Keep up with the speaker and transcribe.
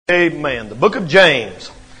Amen. The book of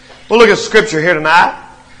James. We'll look at scripture here tonight.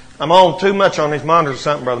 I'm on too much on these monitors or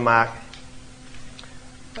something, Brother Mike.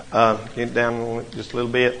 Get it down just a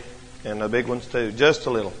little bit. And the big ones too. Just a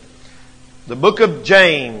little. The book of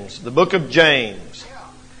James. The book of James.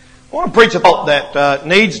 I want to preach a thought that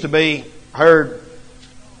needs to be heard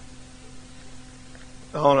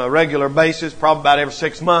on a regular basis, probably about every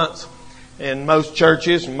 6 months in most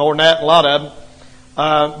churches, and more than that, a lot of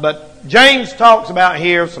them. But James talks about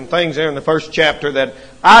here some things there in the first chapter that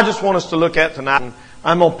I just want us to look at tonight. And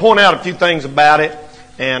I'm going to point out a few things about it,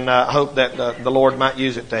 and hope that the Lord might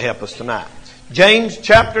use it to help us tonight. James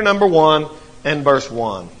chapter number 1 and verse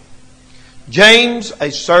 1. James, a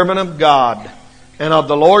servant of God and of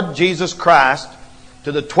the Lord Jesus Christ,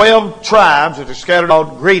 to the 12 tribes that are scattered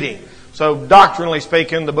abroad, greeting. So doctrinally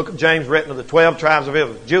speaking, the book of James written to the 12 tribes of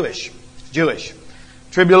Israel. Jewish.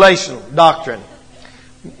 Tribulation doctrine.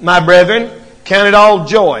 My brethren, count it all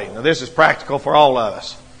joy. Now this is practical for all of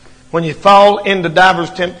us. When you fall into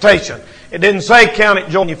divers temptation. It didn't say count it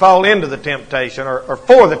joy when you fall into the temptation or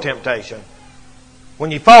for the temptation.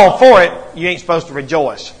 When you fall for it, you ain't supposed to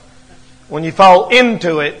rejoice. When you fall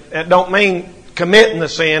into it, it don't mean committing the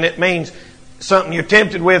sin. It means something you're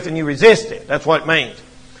tempted with and you resist it. That's what it means.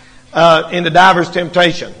 Into divers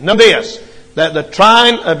temptation. Know this, that the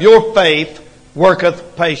trying of your faith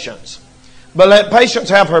worketh patience. But let patience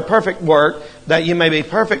have her perfect work, that you may be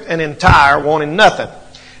perfect and entire, wanting nothing.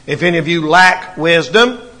 If any of you lack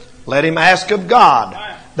wisdom, let him ask of God,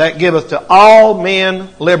 that giveth to all men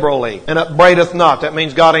liberally, and upbraideth not. That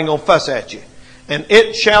means God ain't going to fuss at you. And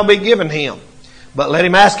it shall be given him. But let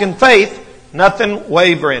him ask in faith, nothing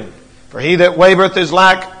wavering. For he that wavereth is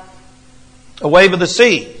like a wave of the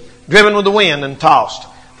sea, driven with the wind and tossed.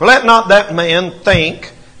 For let not that man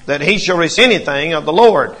think that he shall receive anything of the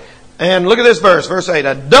Lord. And look at this verse, verse 8.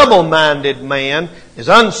 A double-minded man is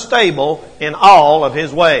unstable in all of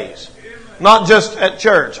his ways. Not just at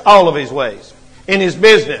church, all of his ways. In his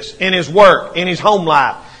business, in his work, in his home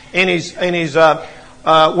life, in his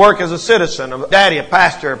work as a citizen, a daddy, a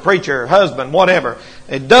pastor, a preacher, a husband, whatever.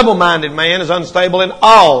 A double-minded man is unstable in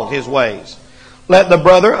all his ways. Let the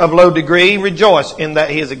brother of low degree rejoice in that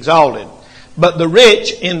he is exalted, but the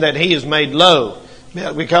rich in that he is made low.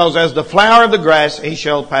 Because as the flower of the grass he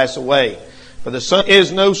shall pass away. For the sun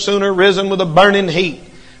is no sooner risen with a burning heat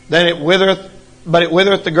than it withereth, but it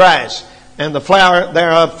withereth the grass, and the flower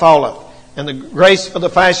thereof falleth, and the grace of the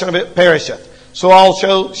fashion of it perisheth. So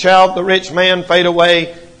also shall the rich man fade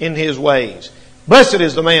away in his ways. Blessed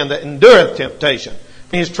is the man that endureth temptation.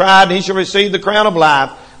 When he is tried, he shall receive the crown of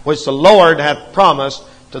life, which the Lord hath promised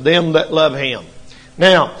to them that love him.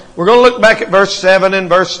 Now, we're going to look back at verse 7 and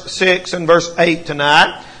verse 6 and verse 8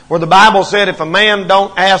 tonight, where the Bible said if a man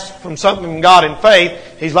don't ask from something from God in faith,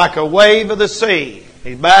 he's like a wave of the sea.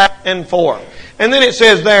 He's back and forth. And then it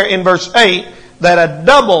says there in verse 8 that a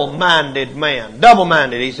double-minded man,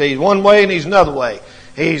 double-minded, he's one way and he's another way.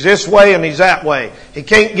 He's this way and he's that way. He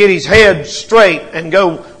can't get his head straight and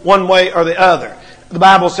go one way or the other. The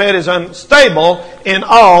Bible said is unstable in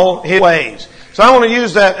all his ways. So I want to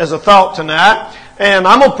use that as a thought tonight. And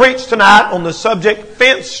I'm going to preach tonight on the subject,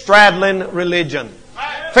 fence-straddling religion.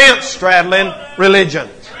 Fence-straddling religion.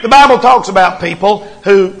 The Bible talks about people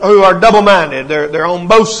who are double-minded. They're on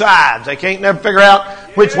both sides. They can't never figure out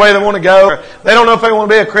which way they want to go. They don't know if they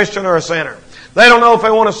want to be a Christian or a sinner. They don't know if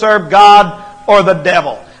they want to serve God or the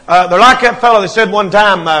devil. They're like that fellow that said one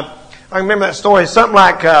time, I remember that story, something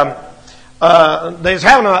like they was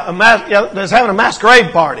having a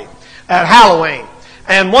masquerade party at Halloween.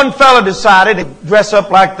 And one fellow decided to dress up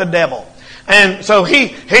like the devil. And so he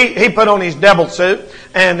put on his devil suit,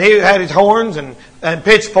 and he had his horns and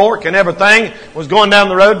pitchfork and everything, was going down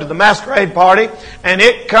the road to the masquerade party, and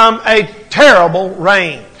it come a terrible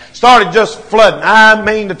rain. Started just flooding. I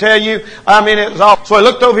mean to tell you, it was awful. So he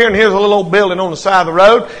looked over here, and here's a little old building on the side of the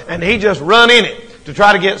road, and he just run in it to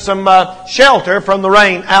try to get some shelter from the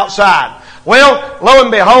rain outside. Well, lo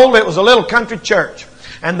and behold, it was a little country church.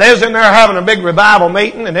 And they was in there having a big revival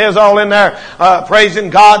meeting, and they was all in there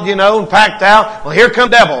praising God, and packed out. Well, here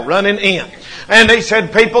come the devil running in. And they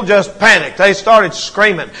said people just panicked. They started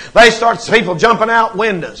screaming. They started people jumping out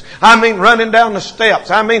windows. Running down the steps.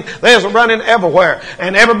 They was running everywhere.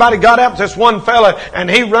 And everybody got up. This one fella, and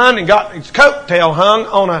he run and got his coattail hung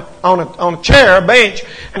on a chair, a bench,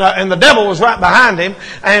 and the devil was right behind him.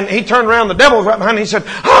 And he turned around. The devil was right behind him. He said,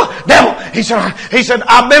 "Oh, devil!" He said,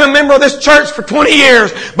 "I've been a member of this church for 20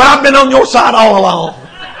 years, but I've been on your side all along."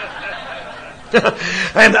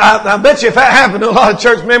 And I bet you if that happened to a lot of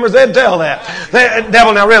church members, they'd tell that.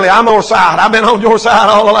 Devil, now really, I'm on your side. I've been on your side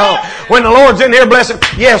all along. When the Lord's in here blessing,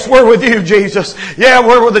 yes, we're with you, Jesus. Yeah,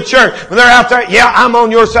 we're with the church. When they're out there, yeah, I'm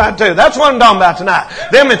on your side too. That's what I'm talking about tonight.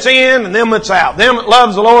 Them that's in and them that's out. Them that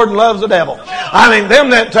loves the Lord and loves the devil. I mean,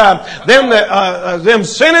 them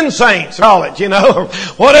sinning saints, call it, or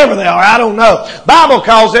whatever they are. I don't know. Bible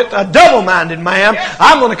calls it a double-minded man.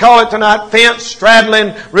 I'm going to call it tonight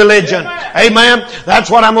fence-straddling religion. Amen. That's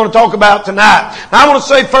what I'm going to talk about tonight. I want to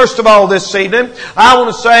say first of all this evening, I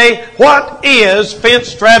want to say, what is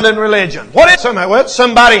fence-straddling religion? What is somebody? Well,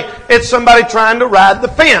 it's somebody trying to ride the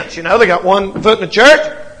fence. They got one foot in the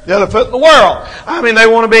church, the other foot in the world. I mean, they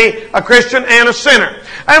want to be a Christian and a sinner.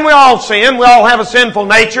 And we all sin. We all have a sinful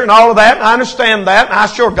nature and all of that. And I understand that. And I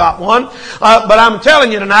sure got one. But I'm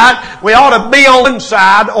telling you tonight, we ought to be on one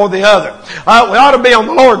side or the other. We ought to be on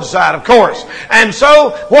the Lord's side, of course. And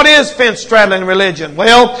so, what is fence-straddling religion?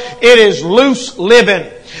 Well, it is loose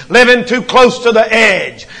living. Living too close to the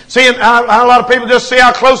edge. Seeing a lot of people just see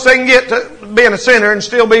how close they can get to being a sinner and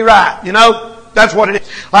still be right. That's what it is.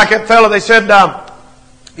 Like that fellow, they said,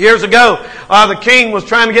 years ago, the king was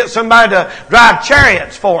trying to get somebody to drive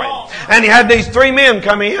chariots for him. And he had these 3 men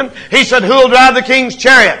come in. He said, who will drive the king's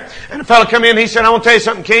chariot? And the fellow come in, he said, I want to tell you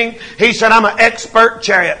something, King. He said, I'm an expert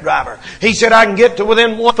chariot driver. He said, I can get to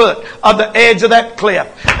within 1 foot of the edge of that cliff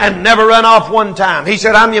and never run off one time. He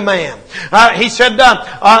said, I'm your man. He said,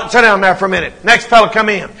 sit down there for a minute. Next fellow come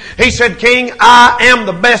in. He said, King, I am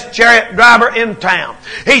the best chariot driver in town.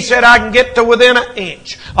 He said, I can get to within 1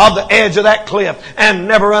 inch of the edge of that cliff and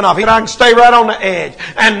never run off. He said, I can stay right on the edge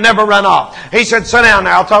and never run off. He said, sit down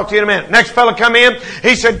there. I'll talk to you in a minute. Next fellow come in.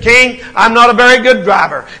 He said, King, I'm not a very good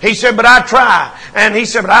driver. He said, but I try. And he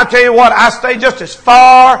said, but I tell you what, I stay just as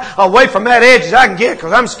far away from that edge as I can get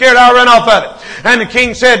because I'm scared I'll run off of it. And the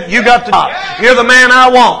king said, you got the job. You're the man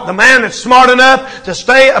I want. The man that's smart enough to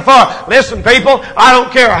stay afar. Listen, people, I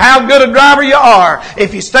don't care how good a driver you are.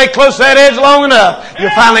 If you stay close to that edge long enough,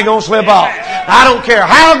 you're finally going to slip off. I don't care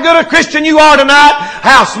how good a Christian you are tonight,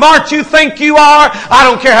 how smart you think you are. I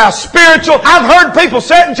don't care how spiritual. I've heard people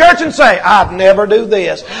sit in church and say, I'd never do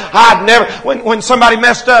this. I'd never. When somebody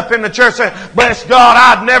messed up in the church, say, bless God,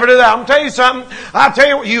 I'd never do that. I'm going to tell you something. I tell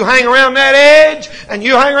you what, you hang around that edge and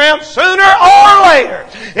you hang around sooner or later.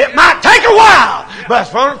 It might take a while, but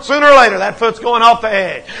sooner or later that foot's going off the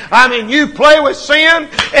edge. I mean, you play with sin,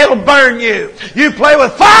 it'll burn you. You play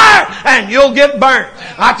with fire and you'll get burnt.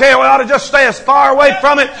 I tell you, we ought to just stay as far away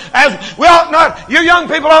from it as we ought not. You young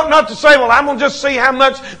people ought not to say, well, I'm going to just see how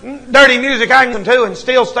much dirty music I can do and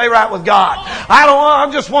still stay right with God. I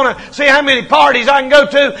just want to see how many parties I can go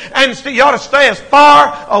to, and you ought to stay as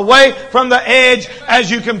far away from the edge as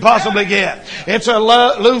you can possibly get. It's a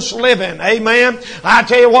loose living. Amen. I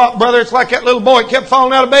tell you what, brother, it's like that little boy kept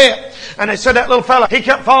falling out of bed. And they said that little fella, he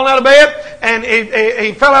kept falling out of bed, and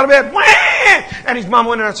he fell out of bed. Wham! And his mom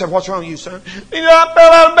went in there and said, what's wrong with you, son? He said, I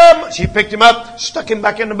fell out of bed. She picked him up, stuck him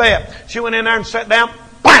back in the bed. She went in there and sat down.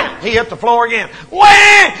 Bam! He hit the floor again.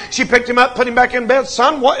 Wham! She picked him up, put him back in bed.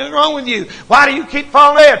 Son, what is wrong with you? Why do you keep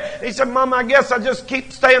falling in? He said, Mom, I guess I just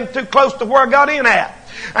keep staying too close to where I got in at.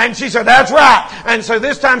 And she said, that's right. And so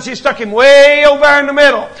this time she stuck him way over in the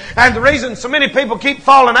middle. And the reason so many people keep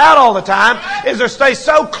falling out all the time is they stay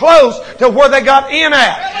so close to where they got in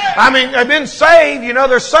at. I mean, they've been saved,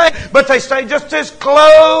 they're saved, but they stay just as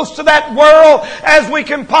close to that world as we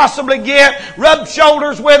can possibly get. Rub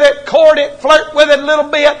shoulders with it, court it, flirt with it a little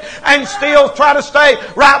bit, and still try to stay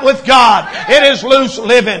right with God. It is loose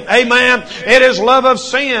living. Amen. It is love of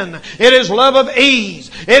sin. It is love of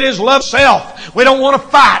ease. It is love of self. We don't want to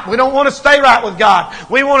fight. We don't want to stay right with God.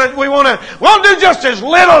 We want to do just as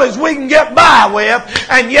little as we can get by with,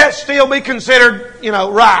 and yet still be considered,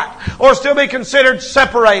 right, or still be considered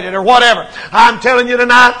separated or whatever. I'm telling you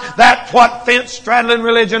tonight, that's what fence straddling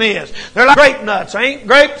religion is. They're like grape nuts. They ain't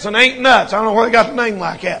grapes and ain't nuts. I don't know where they got the name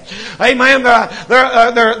like that. Amen.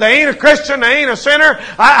 They ain't a Christian. They ain't a sinner.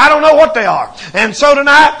 I don't know what they are. And so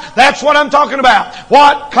tonight, that's what I'm talking about.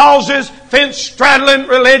 What causes fence straddling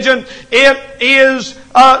religion? It is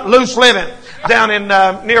loose living. Down in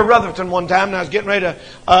near Rutherford one time, and I was getting ready to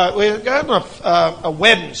we got a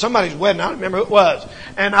wedding, somebody's wedding. I don't remember who it was,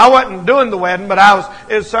 and I wasn't doing the wedding, but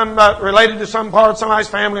it was some related to some part of somebody's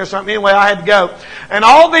family or something. Anyway, I had to go, and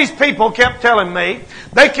all these people kept telling me.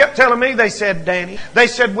 They said, Danny, they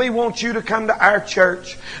said, we want you to come to our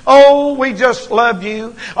church. Oh, we just love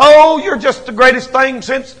you. Oh, you're just the greatest thing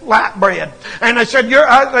since light bread. And they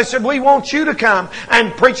said, we want you to come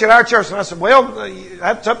and preach at our church. And I said, well,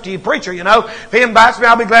 That's up to you, preacher, you know. If he invites me,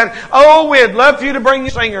 I'll be glad. Oh, we'd love for you to bring your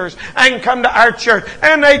singers and come to our church.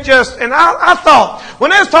 And I thought,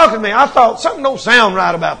 when they was talking to me, I thought, something don't sound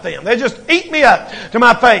right about them. They just eat me up to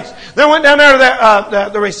my face. Then I went down there to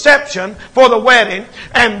the reception for the wedding,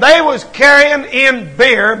 and they was carrying in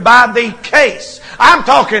beer by the case. I'm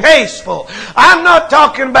talking case-full. I'm not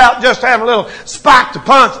talking about just having a little spike to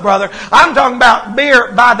punch, brother. I'm talking about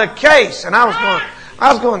beer by the case. And I was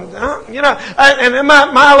going, you know, and in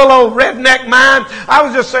my little old redneck mind, I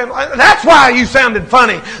was just saying, that's why you sounded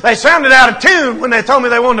funny. They sounded out of tune when they told me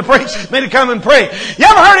they wanted to preach, me to come and preach. You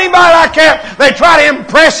ever heard anybody like that? They try to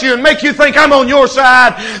impress you and make you think I'm on your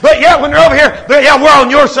side. But yeah, when they're over here, we're on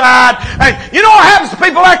your side. And you know what happens to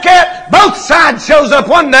people like that? Both sides shows up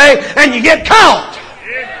one day and you get caught.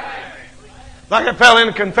 Like that fella in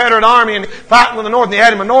the Confederate Army and fighting with the North, and you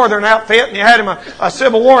had him a Northern outfit, and you had him a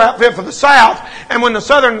Civil War outfit for the South. And when the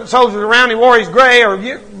Southern soldiers were around, he wore his gray or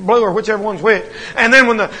blue or whichever one's which. And then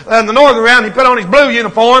when the Northern were around, he put on his blue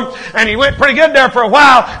uniform, and he went pretty good there for a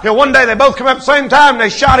while. Till one day they both come up at the same time, and they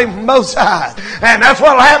shot him from both sides. And that's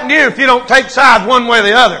what'll happen to you if you don't take sides one way or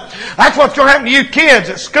the other. That's what's going to happen to you kids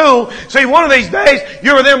at school. See, one of these days,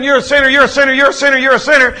 you're with them, you're a sinner, you're a sinner, you're a sinner, you're a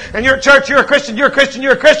sinner, and you're at church, you're a Christian, you're a Christian,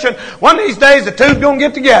 you're a Christian. One of these days, the two's going to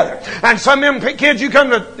get together. And some of them kids you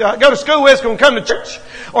come to go to school with is going to come to church.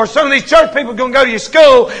 Or some of these church people are going to go to your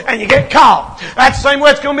school and you get caught. That's the same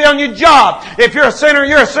way it's going to be on your job. If you're a sinner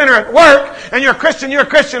at work, and you're a Christian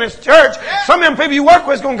at church. Some of them people you work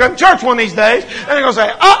with is going to come to church one of these days, and they're going to say,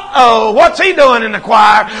 uh-oh, what's he doing in the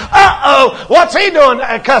choir? Uh-oh, what's he doing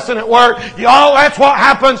cussing at work? Y'all, that's what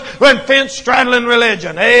happens when fence straddling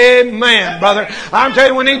religion. Amen, brother. I'm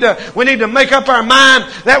telling you, we need to make up our mind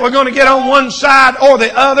that we're going to get on one side or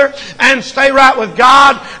the other and stay right with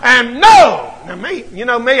God. And no! Now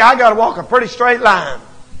me, I got to walk a pretty straight line.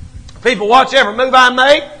 People watch every move I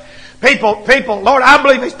make. People, Lord, I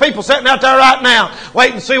believe these people sitting out there right now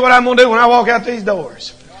waiting to see what I'm going to do when I walk out these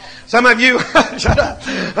doors. Some of you, shut up.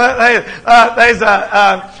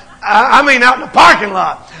 I mean out in the parking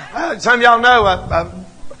lot. Some of y'all know, I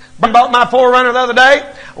bought my 4Runner the other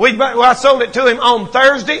day. I sold it to him on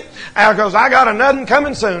Thursday. And goes, I got another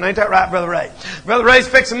coming soon. Ain't that right, Brother Ray? Brother Ray's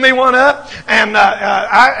fixing me one up. And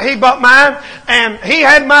he bought mine. And he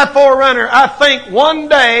had my 4Runner, I think, one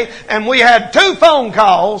day. And we had 2 phone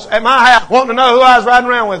calls at my house wanting to know who I was riding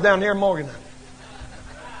around with down here in Morganton.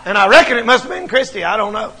 And I reckon it must have been Christy. I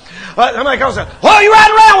don't know. But somebody calls and said, who are you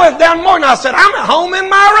riding around with down in Morganton? I said, I'm at home in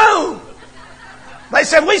my room. They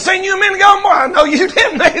said, we seen you a minute ago. Boy, I know you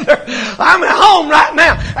didn't either. I'm at home right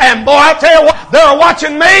now. And boy, I tell you what, they're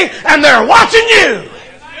watching me and they're watching you.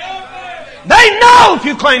 They know if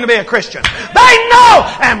you claim to be a Christian. They know.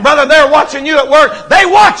 And brother, they're watching you at work. They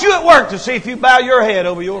watch you at work to see if you bow your head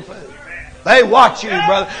over your food. They watch you,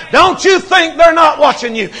 brother. Don't you think they're not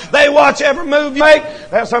watching you. They watch every move you make.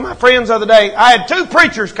 That's some of my friends the other day. I had 2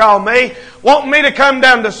 preachers call me wanting me to come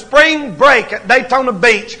down to spring break at Daytona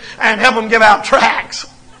Beach and help them give out tracts.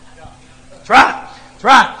 That's right. That's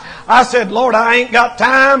right. I said, Lord, I ain't got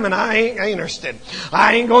time and I ain't interested.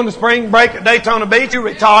 I ain't going to spring break at Daytona Beach. You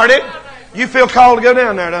retarded. You feel called to go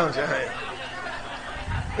down there, don't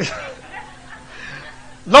you?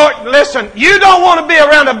 Lord, listen, you don't want to be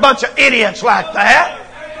around a bunch of idiots like that.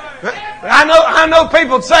 I know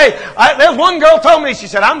people say, there's one girl told me, she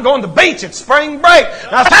said, I'm going to the beach at spring break.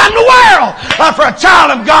 Now, it's time in the world for a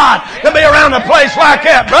child of God to be around a place like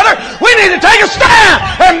that, brother. We need to take a stand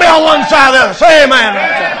and be on one side or the other. Say amen.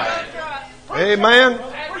 Amen.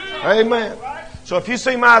 Amen. So if you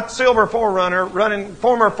see my silver 4Runner running,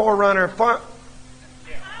 former 4Runner,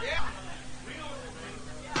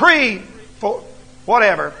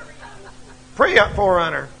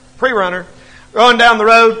 pre-runner, going down the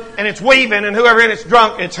road, and it's weaving, and whoever in it's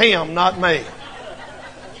drunk, it's him, not me.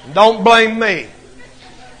 Don't blame me.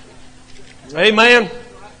 Amen.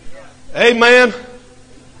 Amen.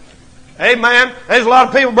 Amen. There's a lot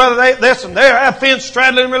of people, brother, they're fence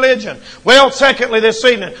straddling religion. Well, secondly, this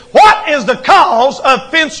evening, what is the cause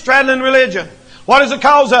of fence straddling religion? What is the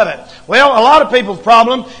cause of it? Well, a lot of people's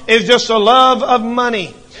problem is just a love of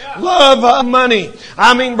money. Love of money.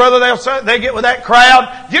 I mean, brother, they get with that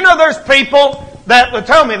crowd. You know, there's people that will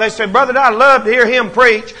tell me, they say, brother, I'd love to hear him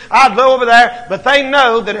preach. I'd go over there. But they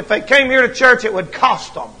know that if they came here to church, it would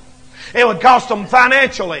cost them. It would cost them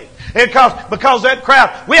financially. It cost, because that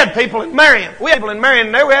crowd, we had people in Marion. We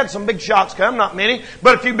had some big shots come, not many,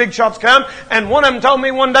 but a few big shots come. And one of them told me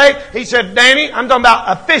one day, he said, Danny, I'm talking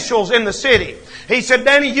about officials in the city. He said,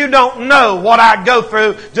 Danny, you don't know what I go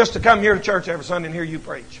through just to come here to church every Sunday and hear you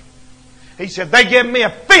preach. He said, they give me a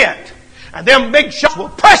fit. And them big shots will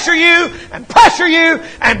pressure you and pressure you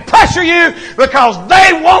and pressure you because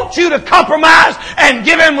they want you to compromise and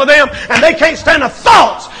give in with them. And they can't stand the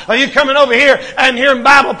thoughts of you coming over here and hearing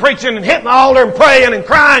Bible preaching and hitting the altar and praying and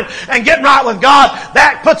crying and getting right with God.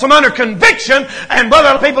 That puts them under conviction. And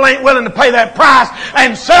brother, people ain't willing to pay that price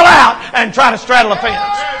and sell out and try to straddle a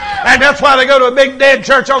fence. And that's why they go to a big dead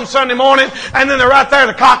church on Sunday morning, and then they're right there at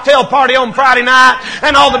the cocktail party on Friday night,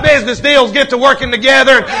 and all the business deals get to working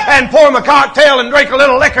together and pour them a cocktail and drink a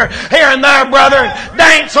little liquor here and there, brother, and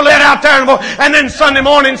dance a little out there, and then Sunday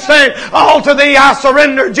morning saying, all to thee I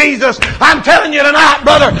surrender, Jesus. I'm telling you tonight,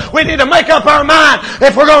 brother, we need to make up our mind.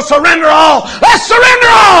 If we're going to surrender all, let's surrender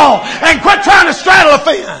all and quit trying to straddle a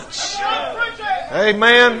fence.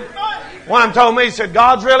 Amen. One of them told me, he said,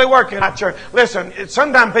 God's really working at church. Listen,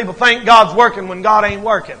 sometimes people think God's working when God ain't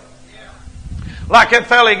working. Like that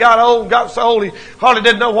fella, he got so old, he hardly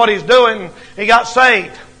didn't know what he's doing. He got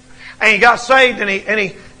saved. And he got saved, and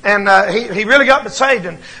he really got saved.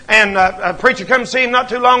 And a preacher come to see him not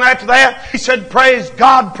too long after that. He said, praise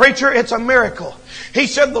God, preacher, it's a miracle. He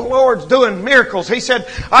said, the Lord's doing miracles. He said,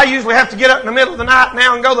 I usually have to get up in the middle of the night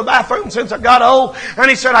now and go to the bathroom since I got old. And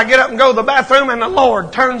he said, I get up and go to the bathroom and the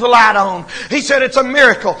Lord turns the light on. He said, it's a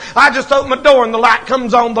miracle. I just open the door and the light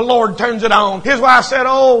comes on. The Lord turns it on. His wife said,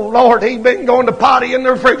 oh, Lord, he's been going to potty in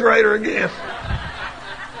the refrigerator again.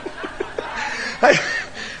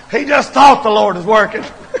 He just thought the Lord was working.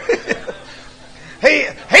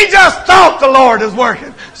 He just thought the Lord was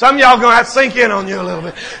working. Some of y'all going to have to sink in on you a little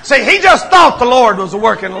bit. See, he just thought the Lord was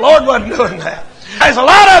working. The Lord wasn't doing that. There's a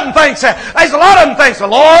lot of them thinks that. There's a lot of them thinks the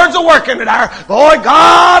Lord's working it there. Boy,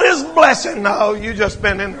 God is blessing. No, you just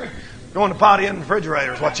been in there going to potty in the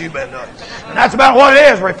refrigerator is what you've been doing. And that's about what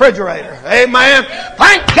it is, refrigerator. Amen.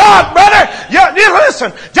 Thank God, brother. You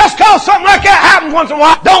listen, just because something like that happens once in a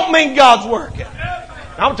while, don't mean God's working. Now,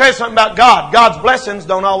 I'm going to tell you something about God. God's blessings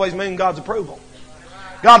don't always mean God's approval.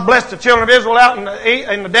 God blessed the children of Israel out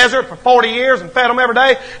in the desert for 40 years and fed them every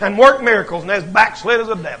day and worked miracles, and they're backslid as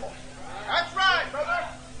a devil. That's right, brother.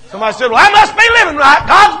 Somebody said, well, I must be living right.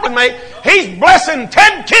 God's with me. He's blessing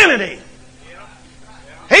Ted Kennedy.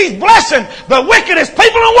 He's blessing the wickedest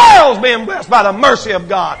people in the world is being blessed by the mercy of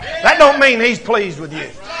God. That don't mean He's pleased with you.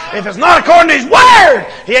 If it's not according to His Word,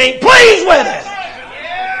 He ain't pleased with it.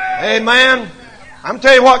 Amen. I'm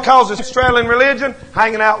telling you what causes straddling religion,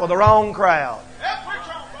 hanging out with the wrong crowd.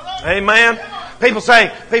 Amen. People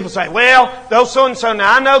say, well, those so and so.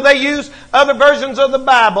 Now I know they use other versions of the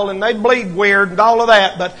Bible and they bleed weird and all of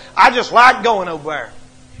that, but I just like going over there.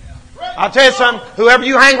 I'll tell you something. Whoever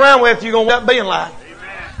you hang around with, you're going to end up being like.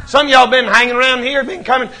 Some of y'all been hanging around here, been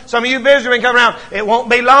coming. Some of you visitors been coming around. It won't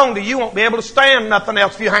be long till you won't be able to stand nothing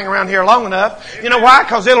else if you hang around here long enough. You know why?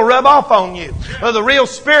 Because it'll rub off on you. Well, the real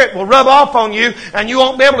spirit will rub off on you, and you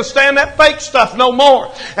won't be able to stand that fake stuff no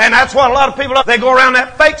more. And that's what a lot of people do. They go around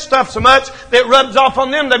that fake stuff so much that it rubs off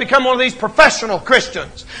on them. They become one of these professional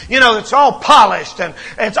Christians. You know, it's all polished and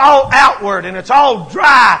it's all outward and it's all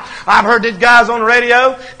dry. I've heard these guys on the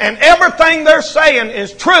radio, and everything they're saying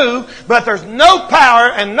is true, but there's no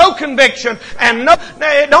power and no conviction, and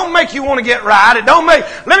it don't make you want to get right. It don't make.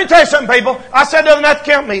 Let me tell you something, people. I said the other night at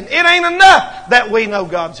the Campmeeting, it ain't enough that we know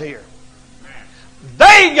God's here.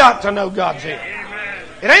 They got to know God's here.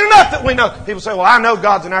 It ain't enough that we know. People say, well, I know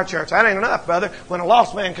God's in our church. That ain't enough, brother. When a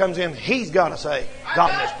lost man comes in, he's got to say,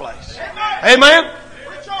 God in this place. Amen?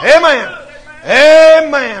 Amen.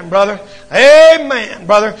 Amen, brother. Amen,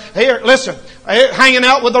 brother. Here, listen. Hanging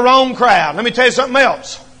out with the wrong crowd. Let me tell you something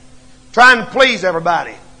else. Trying to please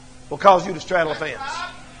everybody will cause you to straddle a fence.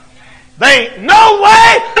 There ain't no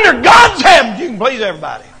way under God's heaven you can please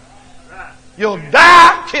everybody. You'll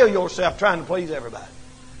die, kill yourself trying to please everybody.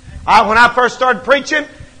 When I first started preaching,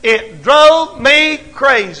 it drove me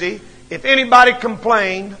crazy if anybody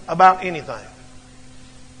complained about anything.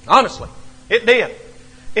 Honestly, it did.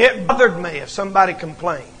 It bothered me if somebody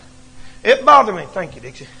complained. It bothered me. Thank you,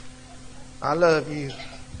 Dixie. I love you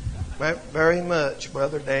very much,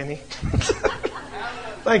 Brother Danny.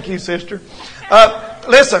 Thank you, sister.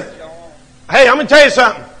 Listen. Hey, I'm going to tell you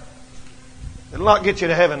something. It'll not get you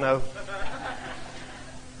to heaven, though.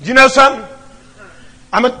 Did you know something?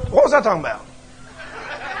 What was I talking about?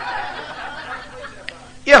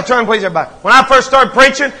 Yeah, I'm trying to please everybody. When I first started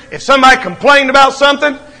preaching, if somebody complained about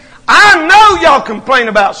something, I know y'all complain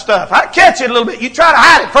about stuff. I catch it a little bit. You try to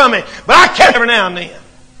hide it from me, but I catch it every now and then.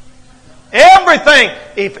 Everything.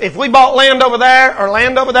 If we bought land over there or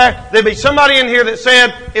land over there, there'd be somebody in here that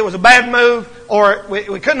said it was a bad move, or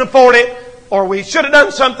we couldn't afford it, or we should have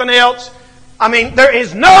done something else. I mean, there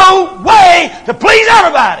is no way to please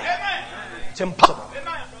everybody. It's impossible.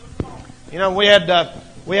 You know, we had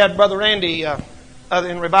We had Brother Randy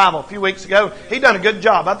in revival a few weeks ago. He done a good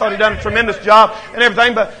job. I thought he done a tremendous job and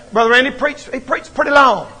everything. But Brother Randy preached pretty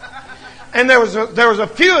long. And there was a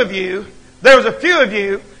few of you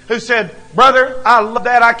who said, "Brother, I love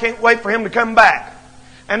that. I can't wait for him to come back."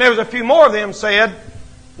 And there was a few more of them said,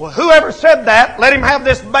 "Well, whoever said that, let him have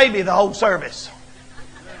this baby the whole service."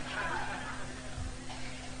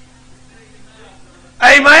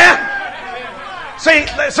 Amen. See,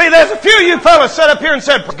 there's a few of you fellas sat up here and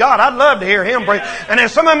said, "God, I'd love to hear him preach." And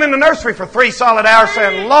there's some of them in the nursery for 3 solid hours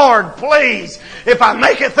saying, "Lord, please, if I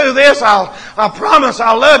make it through this, I'll promise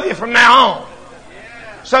I'll love you from now on."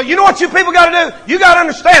 So you know what you people got to do? You got to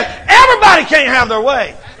understand, everybody can't have their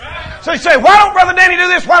way. So you say, "Why don't Brother Danny do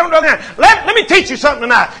this? Why don't Brother Danny?" Let me teach you something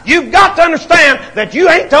tonight. You've got to understand that you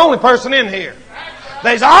ain't the only person in here.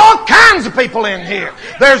 There's all kinds of people in here.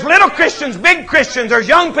 There's little Christians, big Christians, there's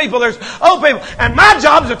young people, there's old people. And my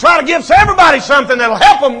job is to try to give everybody something that'll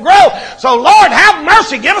help them grow. So Lord, have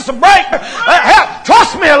mercy, give us a break.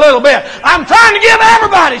 Trust me a little bit. I'm trying to give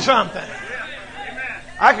everybody something.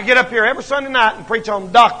 I could get up here every Sunday night and preach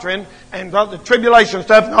on doctrine and the tribulation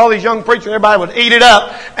stuff, and all these young preachers, everybody would eat it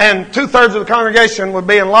up, and 2/3 of the congregation would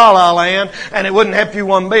be in la-la land, and it wouldn't help you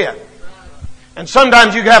one bit. And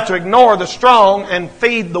sometimes you have to ignore the strong and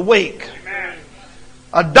feed the weak. Amen.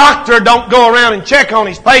 A doctor don't go around and check on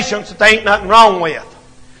his patients that there ain't nothing wrong with.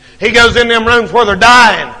 He goes in them rooms where they're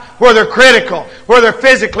dying, where they're critical, where they're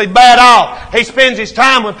physically bad off. He spends his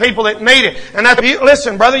time with people that need it. And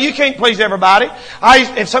listen, brother, you can't please everybody.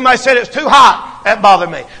 If somebody said it's too hot, that bothered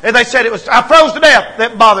me. If they said I froze to death,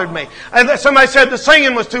 that bothered me. And somebody said the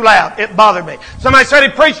singing was too loud, it bothered me. Somebody said he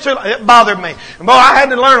preached too loud, it bothered me. And boy, I had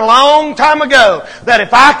to learn a long time ago that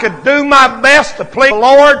if I could do my best to please the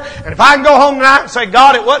Lord, and if I can go home tonight and say,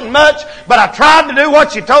 "God, it wasn't much, but I tried to do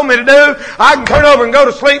what you told me to do," I can turn over and go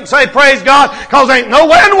to sleep and say, "Praise God," because there ain't no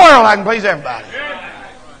way in the world I can please everybody.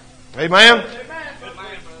 Amen?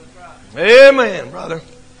 Amen, brother.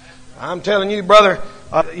 I'm telling you, brother,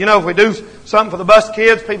 if we do something for the bus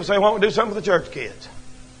kids, people say, "Why don't we do something for the church kids?"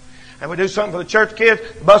 And we do something for the church kids,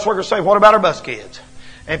 the bus workers say, "What about our bus kids?"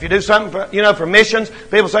 And if you do something for missions,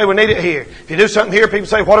 people say, "We need it here." If you do something here, people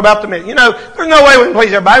say, "What about the mission?" There's no way we can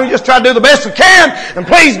please everybody. We just try to do the best we can and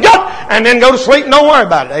please God, and then go to sleep and don't worry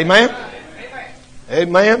about it. Amen?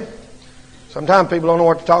 Amen. Sometimes people don't know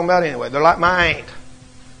what they're talking about anyway. They're like my aunt.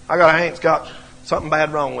 I got an aunt that's got something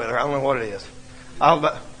bad wrong with her. I don't know what it is.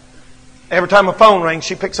 Every time my phone rings,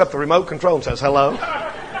 she picks up the remote control and says, "Hello."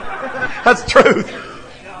 That's the truth.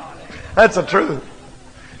 That's the truth.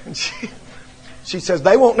 And she says,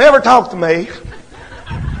 "They won't never talk to me."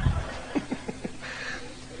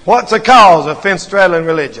 What's the cause of fence-straddling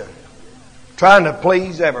religion? Trying to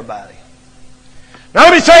please everybody. Now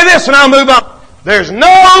let me say this and I'll move on. There's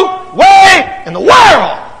no way in the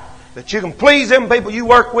world that you can please them people you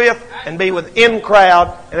work with and be within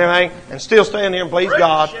crowd and everything and still stand there and please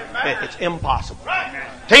God. It's impossible.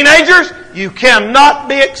 Teenagers, you cannot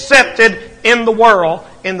be accepted in the world,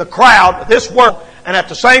 in the crowd of this world, and at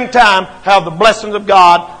the same time have the blessings of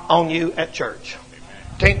God on you at church.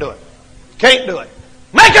 Can't do it. Can't do it.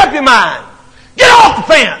 Make up your mind. Get off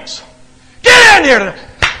the fence. Get in here.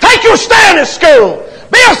 Take your stand at school.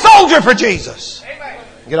 Be a soldier for Jesus.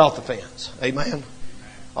 Get off the fence. Amen.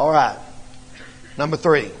 All right. Number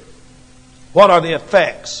 3. What are the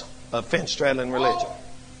effects of fence-straddling religion?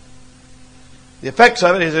 The effects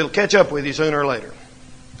of it is it'll catch up with you sooner or later.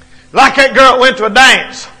 Like that girl that went to a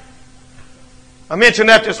dance. I mentioned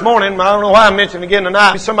that this morning. I don't know why I'm mentioning it again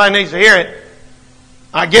tonight. Somebody needs to hear it.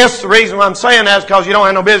 I guess the reason why I'm saying that is because you don't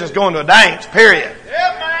have no business going to a dance, period.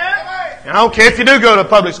 And I don't care if you do go to a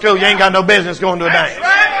public school, you ain't got no business going to a dance.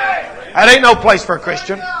 That ain't no place for a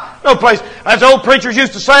Christian. No place. As old preachers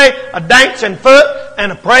used to say, a dancing foot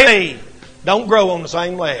and a praying don't grow on the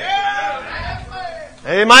same leg.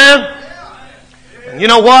 Amen? And you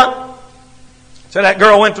know what? So that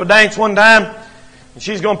girl went to a dance one time, and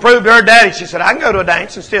she's going to prove to her daddy. She said, "I can go to a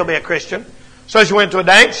dance and still be a Christian." So she went to a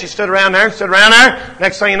dance. She stood around there and stood around there.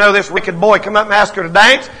 Next thing you know, this wicked boy come up and asked her to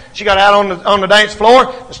dance. She got out on the dance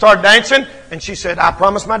floor and started dancing. And she said, "I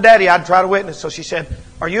promised my daddy I'd try to witness." So she said,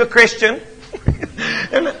 "Are you a Christian?"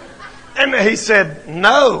 and he said,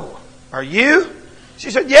 "No." "Are you?"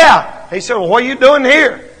 She said, "Yeah." He said, "Well, what are you doing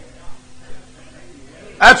here?"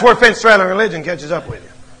 That's where fence-straddling religion catches up with you.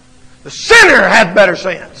 The sinner had better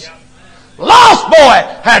sense. The lost boy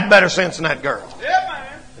had better sense than that girl.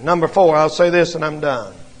 Number 4, I'll say this and I'm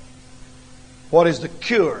done. What is the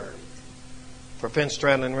cure for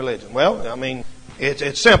fence-straddling religion? Well, I mean,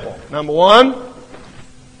 it's simple. Number 1,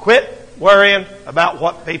 quit worrying about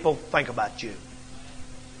what people think about you.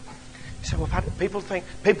 He said, well, people think,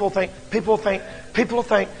 everybody will think,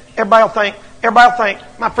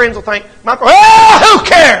 my friends will think, who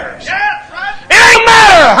cares? It ain't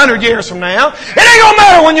matter 100 years from now. It ain't gonna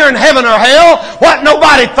matter when you're in heaven or hell what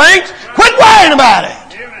nobody thinks. Quit worrying about it.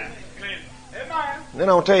 And then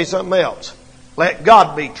I'll tell you something else. Let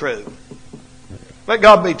God be true. Let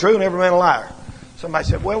God be true and every man a liar. Somebody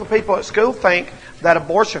said, well, the people at school think that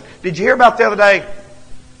abortion. Did you hear about the other day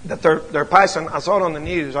that they're passing, I saw it on the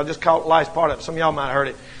news, I just caught the last part of it, some of y'all might have heard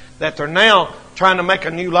it, that they're now trying to make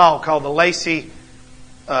a new law called the Lacey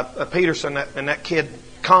Peterson and that kid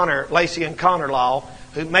Connor, Lacey and Connor law,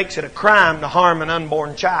 who makes it a crime to harm an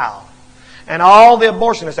unborn child. And all the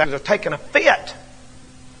abortionists are taking a fit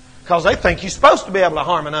because they think you're supposed to be able to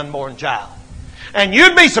harm an unborn child. And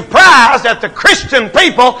you'd be surprised at the Christian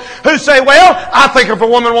people who say, well, I think if a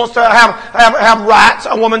woman wants to have rights,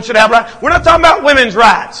 a woman should have rights. We're not talking about women's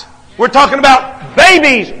rights. We're talking about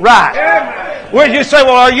babies' rights. Where you say,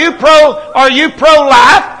 well, are you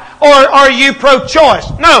pro-life or are you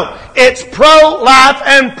pro-choice? No, it's pro-life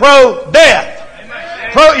and pro-death.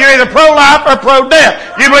 You're either pro-life or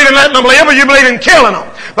pro-death. You believe in letting them live or you believe in killing them.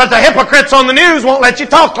 But the hypocrites on the news won't let you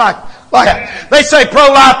talk like that. They say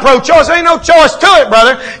pro-life, pro-choice. There ain't no choice to it,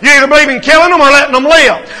 brother. You either believe in killing them or letting them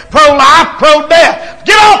live. Pro-life, pro-death.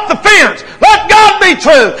 Get off the fence. Let God be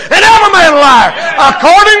true and every man a liar.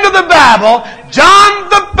 According to the Bible, John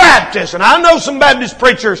the Baptist, and I know some Baptist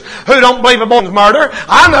preachers who don't believe abortion's murder.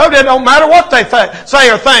 I know that don't matter what they say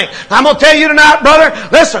or think. I'm going to tell you tonight, brother,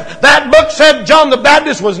 listen, that book said John the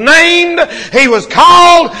Baptist was named. He was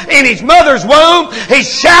called in his mother's womb. He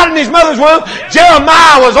shouted in his mother's womb.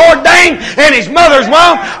 Jeremiah was ordained in his mother's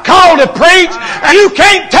womb, called to preach. And you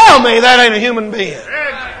can't tell me that ain't a human being.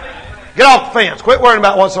 Get off the fence. Quit worrying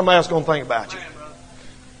about what somebody else is going to think about you.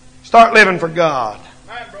 Start living for God.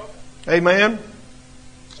 Amen.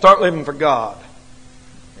 Start living for God.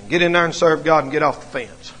 And get in there and serve God and get off the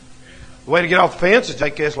fence. The way to get off the fence is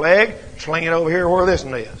take this leg, sling it over here where this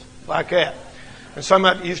one is. Like that. And some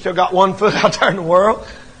of you still got one foot out there in the world.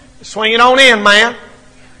 Swing it on in, man.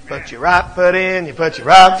 Put your right foot in, you put your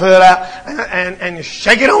right foot out, and you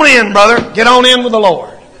shake it on in, brother. Get on in with the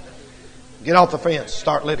Lord. Get off the fence.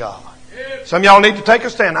 Start living God. Some of y'all need to take a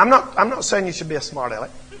stand. I'm not saying you should be a smart aleck.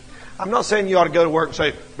 I'm not saying you ought to go to work and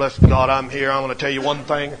say, bless God, I'm here. I'm going to tell you one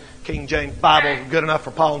thing. King James Bible is good enough for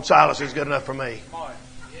Paul and Silas is good enough for me.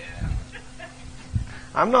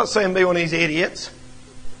 I'm not saying be one of these idiots.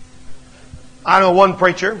 I know one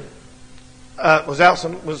preacher was out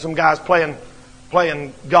with some guys playing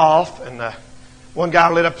golf, and one guy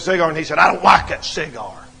lit up a cigar and he said, I don't like that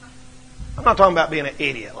cigar. I'm not talking about being an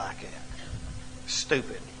idiot like that.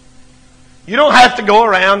 Stupid. You don't have to go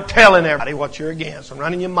around telling everybody what you're against and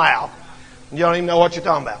running your mouth. You don't even know what you're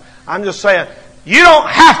talking about. I'm just saying, you don't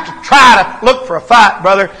have to try to look for a fight,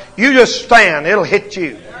 brother. You just stand. It'll hit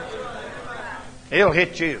you. It'll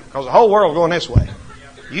hit you. Because the whole world's going this way.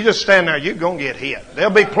 You just stand there, you're going to get hit. There'll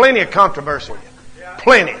be plenty of controversy with you.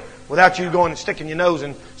 Plenty. Without you going and sticking your nose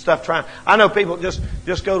in stuff trying. I know people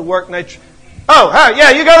just go to work and they, yeah,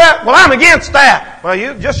 you go that? Well, I'm against that. Well,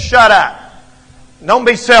 you just shut up. Don't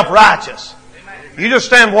be self-righteous. You just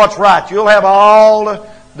stand for what's right. You'll have all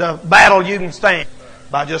the battle you can stand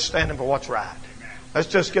by just standing for what's right. Let's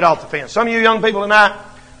just get off the fence. Some of you young people tonight,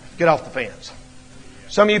 get off the fence.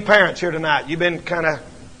 Some of you parents here tonight, you've been kind of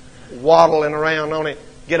waddling around on it.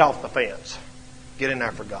 Get off the fence. Get in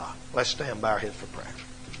there for God. Let's stand by our heads for prayer.